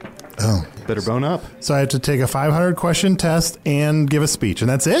 time. Oh. Better bone up. So I have to take a 500-question test and give a speech, and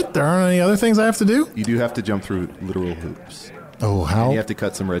that's it? There aren't any other things I have to do? You do have to jump through literal hoops. Oh, how? And you have to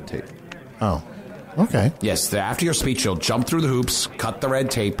cut some red tape. Oh, okay. Yes, after your speech, you'll jump through the hoops, cut the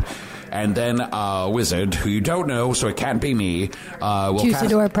red tape, and then a wizard, who you don't know, so it can't be me, will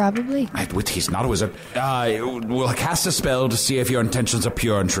Usador, probably. He's not a wizard. Will cast a spell to see if your intentions are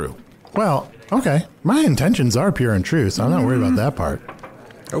pure and true. Well, okay. My intentions are pure and true, so I'm not worried about that part.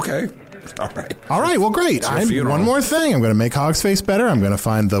 Okay. All right, well, great. One more thing. I'm going to make Hogsface better. I'm going to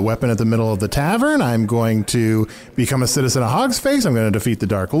find the weapon at the middle of the tavern. I'm going to become a citizen of Hogsface. I'm going to defeat the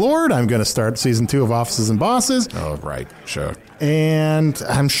Dark Lord. I'm going to start season 2 of Offices and Bosses. Oh, right. Sure. And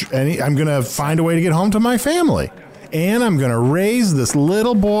I'm going to find a way to get home to my family. And I'm going to raise this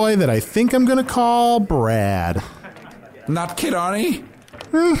little boy that I think I'm going to call Brad. Not Kid Arnie?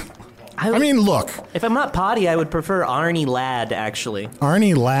 I mean, look. If I'm not potty, I would prefer Arnie Ladd, actually.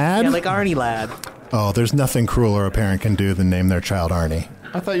 Arnie Ladd? Yeah, like Arnie Ladd. Oh, there's nothing crueler a parent can do than name their child Arnie.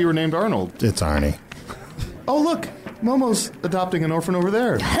 I thought you were named Arnold. It's Arnie. Oh, look. Momo's adopting an orphan over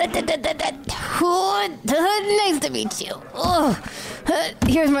there. Nice to meet you. Oh,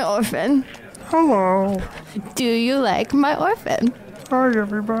 here's my orphan. Hello. Do you like my orphan? Hi,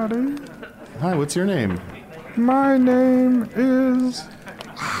 everybody. Hi, what's your name? My name is...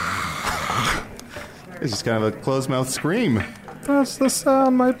 It's just kind of a closed-mouth scream. That's the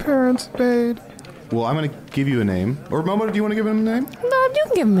sound my parents made. Well, I'm going to give you a name. Or, Momo, do you want to give him a name? No, you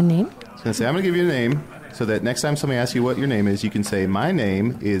can give him a name. I was going to say, I'm going to give you a name so that next time somebody asks you what your name is, you can say, my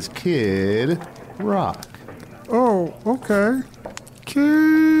name is Kid Rock. Oh, okay.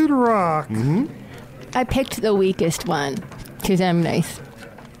 Kid Rock. Mm-hmm. I picked the weakest one because I'm nice.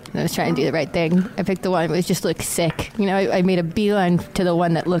 I was trying to do the right thing. I picked the one that just looked sick. You know, I made a beeline to the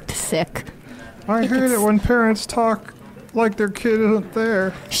one that looked sick. I hate it when parents talk like their kid isn't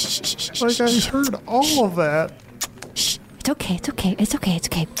there. Shh. Like I heard all of that. Shh. It's okay.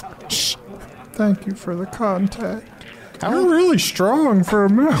 Shh. Thank you for the contact. You're really strong for a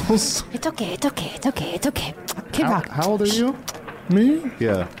mouse. It's okay. Kid Rock. How old are you? Me?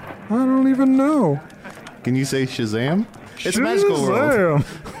 Yeah. I don't even know. Can you say Shazam? It's a magical world.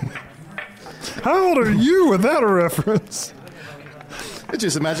 How old are you with that reference? It's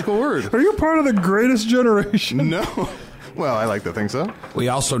just a magical word. Are you part of the greatest generation? No. Well, I like to think so. We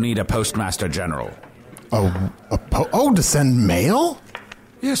also need a postmaster general. To send mail?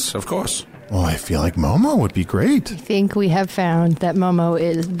 Yes, of course. Well, I feel like Momo would be great. I think we have found that Momo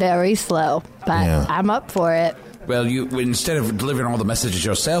is very slow, but Yeah. I'm up for it. Well, you instead of delivering all the messages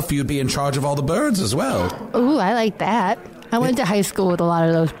yourself, you'd be in charge of all the birds as well. Ooh, I like that. I went to high school with a lot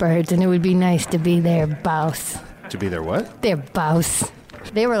of those birds, and it would be nice to be their boss. To be their what? Their boss.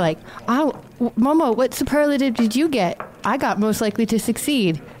 They were like, oh, Momo, what superlative did you get? I got most likely to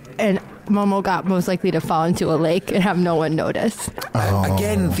succeed. And Momo got most likely to fall into a lake and have no one notice.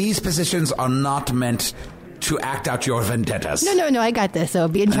 Again, these positions are not meant to act out your vendettas. No, I got this. So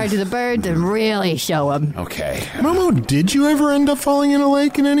be in charge of the birds and really show them. Okay. Momo, did you ever end up falling in a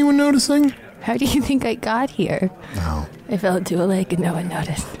lake and anyone noticing? How do you think I got here? No. I fell into a lake and no one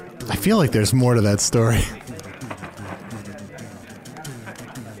noticed. I feel like there's more to that story.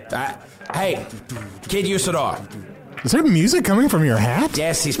 Hey, Kid Usador. Is there music coming from your hat?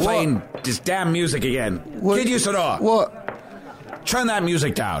 Yes, he's playing this damn music again. What? Kid Usador. What? Turn that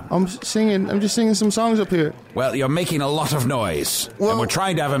music down. I'm just singing some songs up here. Well, you're making a lot of noise. Well, and we're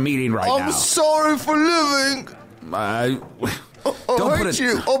trying to have a meeting right now. I'm sorry for living. I'll hate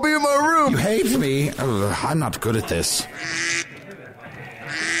you. I'll be in my room. You hate me? I'm not good at this.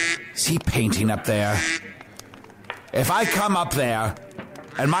 Is he painting up there? If I come up there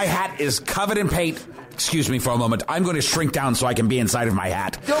and my hat is covered in paint, excuse me for a moment, I'm going to shrink down so I can be inside of my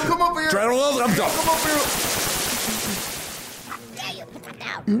hat. Don't come up here. Come up here.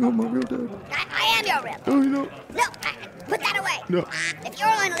 You're not my real dad. I am your real dad. No, you're not. No, put that away. No. If you're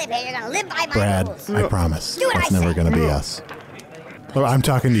going to live here, you're going to live by my Brad, rules. I promise. Do what That's I never say. going to be us. Oh, I'm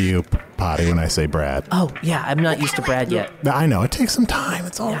talking to you, Potty, when I say Brad. Oh, yeah, I'm not used to Brad yet. I know, it takes some time.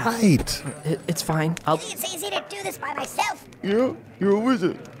 It's all right. It's fine. It's easy to do this by myself. Yeah, you're a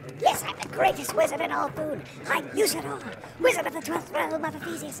wizard. Yes, I'm the greatest wizard in all food. I'm Usador, wizard of the 12th realm of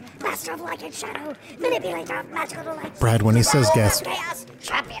Ephesius, master of light and shadow, manipulator of magical delights. Brad, when he says gas, gas... chaos,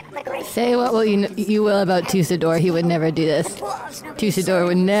 champion of the great. Say what will you will about Tusador. He would never do this. Tusador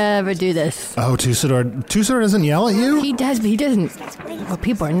would never do this. Oh, Tusador doesn't yell at you? He does, but he doesn't. Well,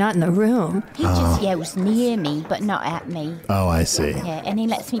 people are not in the room. He just yells near me, but not at me. Oh, I see. Yeah, and he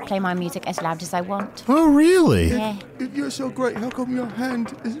lets me play my music as loud as I want. Oh, really? Yeah. If you're so great, how come your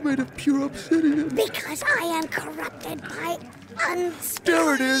hand is made of pure obsidian? Because I am corrupted by There it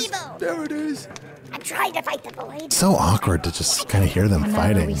unspeakable is. evil. There it is. I'm trying to fight the void. It's so awkward to just kind of hear them I know,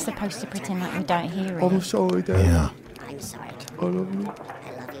 fighting. Are we supposed to pretend like we don't hear it? I'm sorry, Dad. Yeah. I'm sorry. I love you.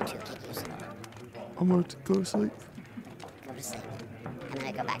 I love you too, Kid Usador. I'm going to go to sleep. Go to sleep. I'm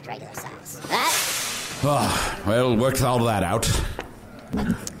going to go back to regular size. Oh, well, worked all that out.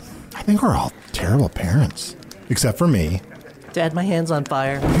 I think we're all terrible parents. Except for me. Dad, my hand's on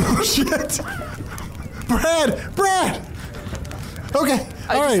fire. Oh, shit! Brad! Okay,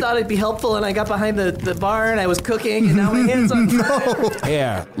 I just thought it'd be helpful, and I got behind the bar, and I was cooking, and now my hand's on fire.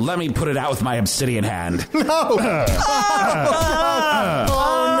 Here, let me put it out with my obsidian hand. No!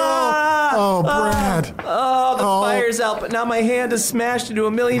 Oh, Brad. Oh, the fire's out, but now my hand is smashed into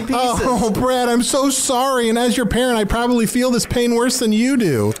a million pieces. Oh, Brad, I'm so sorry. And as your parent, I probably feel this pain worse than you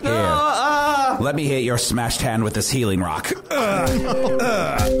do. Here, let me hit your smashed hand with this healing rock.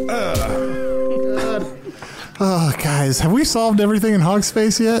 Oh, guys, have we solved everything in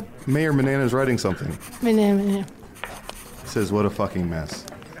Hogsface yet? Mayor Manana's writing something. Manana. Says, what a fucking mess.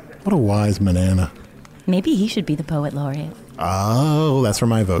 What a wise banana. Maybe he should be the poet laureate. Oh, that's where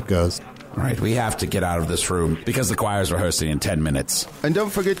my vote goes. All right, we have to get out of this room because the choir's rehearsing in 10 minutes. And don't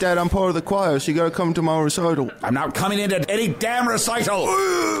forget, Dad, I'm part of the choir, so you gotta come to my recital. I'm not coming into any damn recital!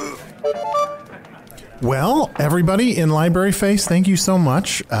 Well, everybody in Library Face, thank you so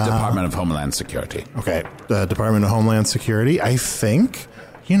much. Department of Homeland Security. Okay, the Department of Homeland Security, I think,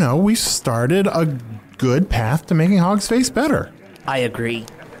 we started a good path to making Hogsface better. I agree.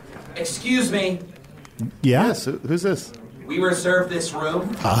 Excuse me. Yeah? Yes, who's this? We reserved this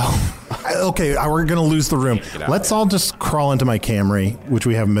room. Okay, we're going to lose the room. Let's all just crawl into my Camry, which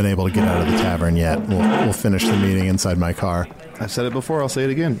we haven't been able to get out of the tavern yet. We'll finish the meeting inside my car. I've said it before, I'll say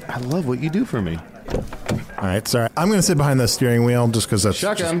it again. I love what you do for me. All right, sorry. I'm going to sit behind the steering wheel just because that's...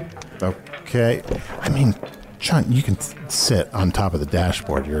 Shotgun. Okay. I mean, John, you can sit on top of the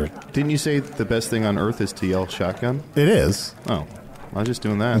dashboard. Didn't you say the best thing on earth is to yell shotgun? It is. Oh, I was just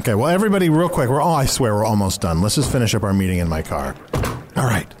doing that. Okay, well, everybody, real quick. I swear we're almost done. Let's just finish up our meeting in my car. All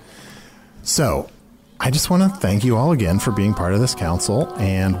right. So, I just want to thank you all again for being part of this council,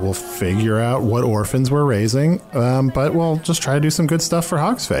 and we'll figure out what orphans we're raising, but we'll just try to do some good stuff for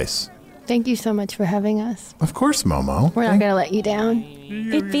Hogsface. Thank you so much for having us. Of course, Momo. We're not going to let you down.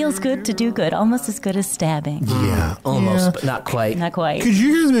 It feels good to do good, almost as good as stabbing. Yeah. Almost, but not quite. Not quite. Could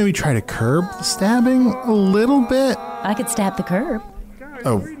you guys maybe try to curb the stabbing a little bit? I could stab the curb.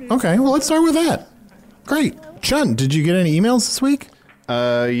 Oh, okay. Well, let's start with that. Great. Chunt, did you get any emails this week?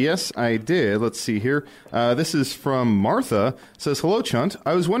 Yes, I did. Let's see here. This is from Martha. Says, hello, Chunt.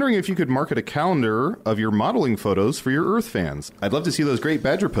 I was wondering if you could market a calendar of your modeling photos for your Earth fans. I'd love to see those great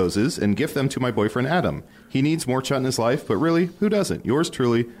badger poses and gift them to my boyfriend, Adam. He needs more Chunt in his life, but really, who doesn't? Yours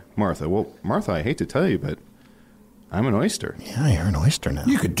truly, Martha. Well, Martha, I hate to tell you, but I'm an oyster. Yeah, you're an oyster now.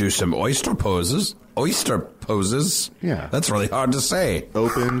 You could do some oyster poses. Oyster poses? Yeah. That's really hard to say.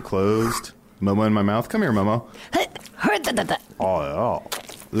 Open, closed, Momo in my mouth. Come here, Momo. Oh,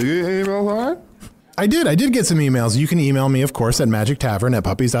 yeah. Did you get any emails on it? I did get some emails. You can email me, of course, at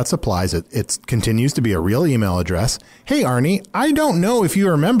magictavern@puppies.supplies. It continues to be a real email address. Hey, Arnie, I don't know if you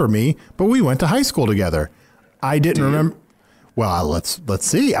remember me, but we went to high school together. I didn't remember... Well, let's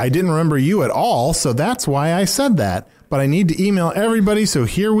see. I didn't remember you at all, so that's why I said that. But I need to email everybody, so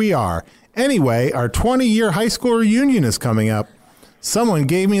here we are. Anyway, our 20-year high school reunion is coming up. Someone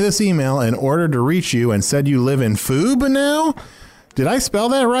gave me this email in order to reach you and said you live in Foob now? Did I spell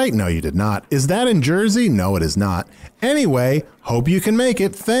that right? No, you did not. Is that in Jersey? No, it is not. Anyway, hope you can make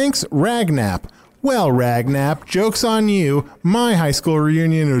it. Thanks, Ragnap. Well, Ragnap, joke's on you. My high school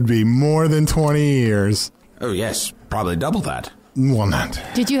reunion would be more than 20 years. Oh, yes. Probably double that. Well, not.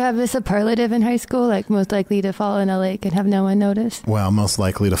 Did you have a superlative in high school, like most likely to fall in a lake and have no one notice? Well, most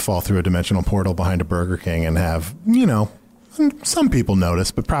likely to fall through a dimensional portal behind a Burger King and have, And some people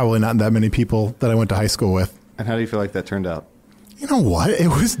noticed, but probably not that many people that I went to high school with. And how do you feel like that turned out? You know what? It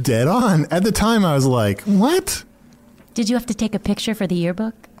was dead on. At the time, I was like, what? Did you have to take a picture for the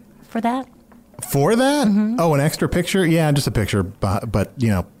yearbook for that? For that? Mm-hmm. Oh, an extra picture? Yeah, just a picture. But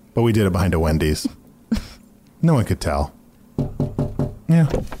we did it behind a Wendy's. No one could tell. Yeah,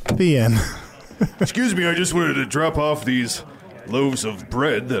 the end. Excuse me, I just wanted to drop off these loaves of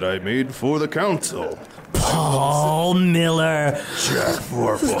bread that I made for the council. Paul Miller. Jack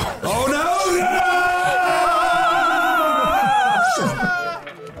Vorpal. Oh, no!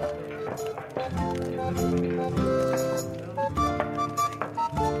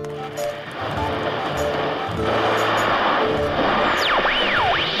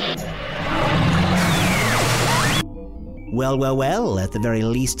 Well, at the very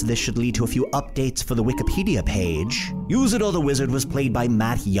least, this should lead to a few updates for the Wikipedia page. Usador the Wizard was played by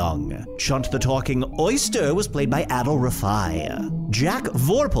Matt Young. Chunt the Talking Oyster was played by Adol Rafai. Jack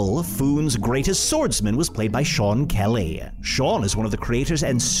Vorpal, Foon's greatest swordsman, was played by Sean Kelly. Sean is one of the creators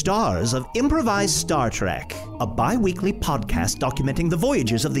and stars of Improvised Star Trek, a bi-weekly podcast documenting the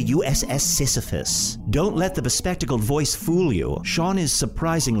voyages of the USS Sisyphus. Don't let the bespectacled voice fool you. Sean is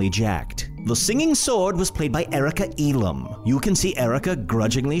surprisingly jacked. The Singing Sword was played by Erica Elam. You can see Erica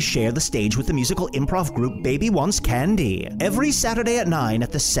grudgingly share the stage with the musical improv group Baby Wants Candy every Saturday at 9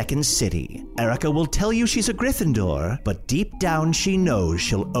 at the Second City. Erica will tell you she's a Gryffindor, but deep down she knows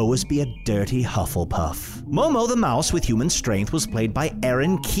she'll always be a dirty Hufflepuff. Momo the Mouse with human strength was played by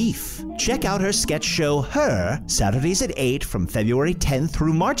Erin Keefe. Check out her sketch show Her, Saturdays at 8 from February 10th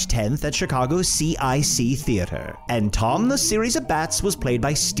through March 10th at Chicago's CIC Theater. And Tom the Series of Bats was played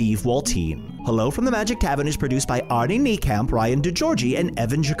by Steve Waltine. Hello from the Magic Tavern is produced by Arnie Niekamp, Ryan DeGiorgi, and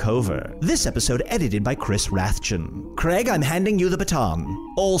Evan Jacover. This episode edited by Chris Rathjen. Craig, I'm handing you the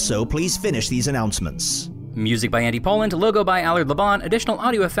baton. Also, please finish these announcements. Music by Andy Poland, logo by Allard Laban, additional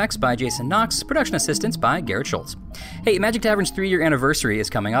audio effects by Jason Knox, production assistance by Garrett Schultz. Hey, Magic Tavern's 3-year anniversary is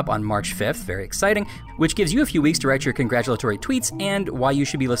coming up on March 5th, very exciting, which gives you a few weeks to write your congratulatory tweets and why you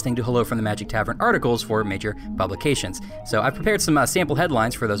should be listening to Hello from the Magic Tavern articles for major publications. So I've prepared some sample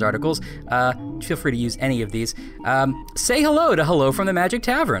headlines for those articles. Feel free to use any of these. Say hello to Hello from the Magic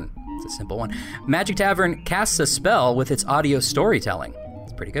Tavern. It's a simple one. Magic Tavern casts a spell with its audio storytelling.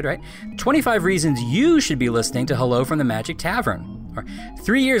 Pretty good, right? 25 reasons you should be listening to Hello from the Magic Tavern. Or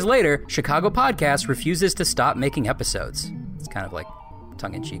 3 years later, Chicago Podcast refuses to stop making episodes. It's kind of like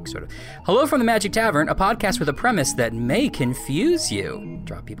tongue-in-cheek, sort of. Hello from the Magic Tavern, a podcast with a premise that may confuse you.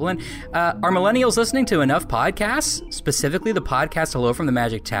 Drop people in. Are millennials listening to enough podcasts? Specifically the podcast Hello from the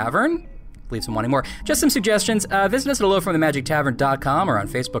Magic Tavern? Leaves them wanting more. Just some suggestions. Visit us at hellofromthemagictavern.com or on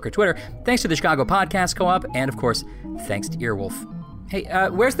Facebook or Twitter. Thanks to the Chicago Podcast Co-op, and of course, thanks to Earwolf. Hey,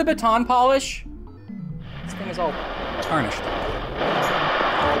 where's the baton polish? This thing is all tarnished.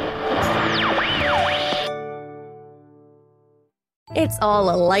 It's all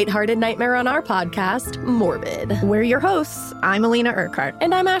a lighthearted nightmare on our podcast, Morbid. We're your hosts. I'm Alina Urquhart.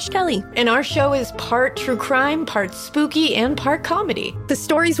 And I'm Ash Kelly. And our show is part true crime, part spooky, and part comedy. The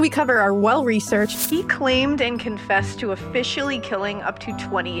stories we cover are well-researched. He claimed and confessed to officially killing up to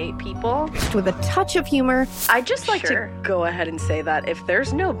 28 people. With a touch of humor. I'd just like to go ahead and say that if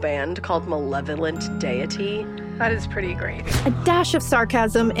there's no band called Malevolent Deity, that is pretty great. A dash of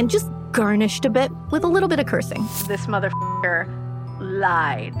sarcasm and just garnished a bit with a little bit of cursing. This motherfucker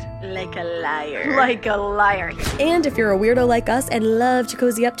lied. Like a liar. Like a liar. And if you're a weirdo like us and love to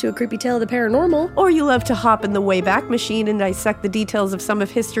cozy up to a creepy tale of the paranormal, or you love to hop in the Wayback Machine and dissect the details of some of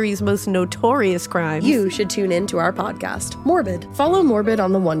history's most notorious crimes, you should tune in to our podcast, Morbid. Follow Morbid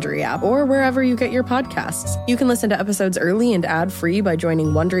on the Wondery app or wherever you get your podcasts. You can listen to episodes early and ad-free by joining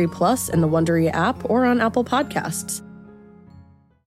Wondery Plus in the Wondery app or on Apple Podcasts.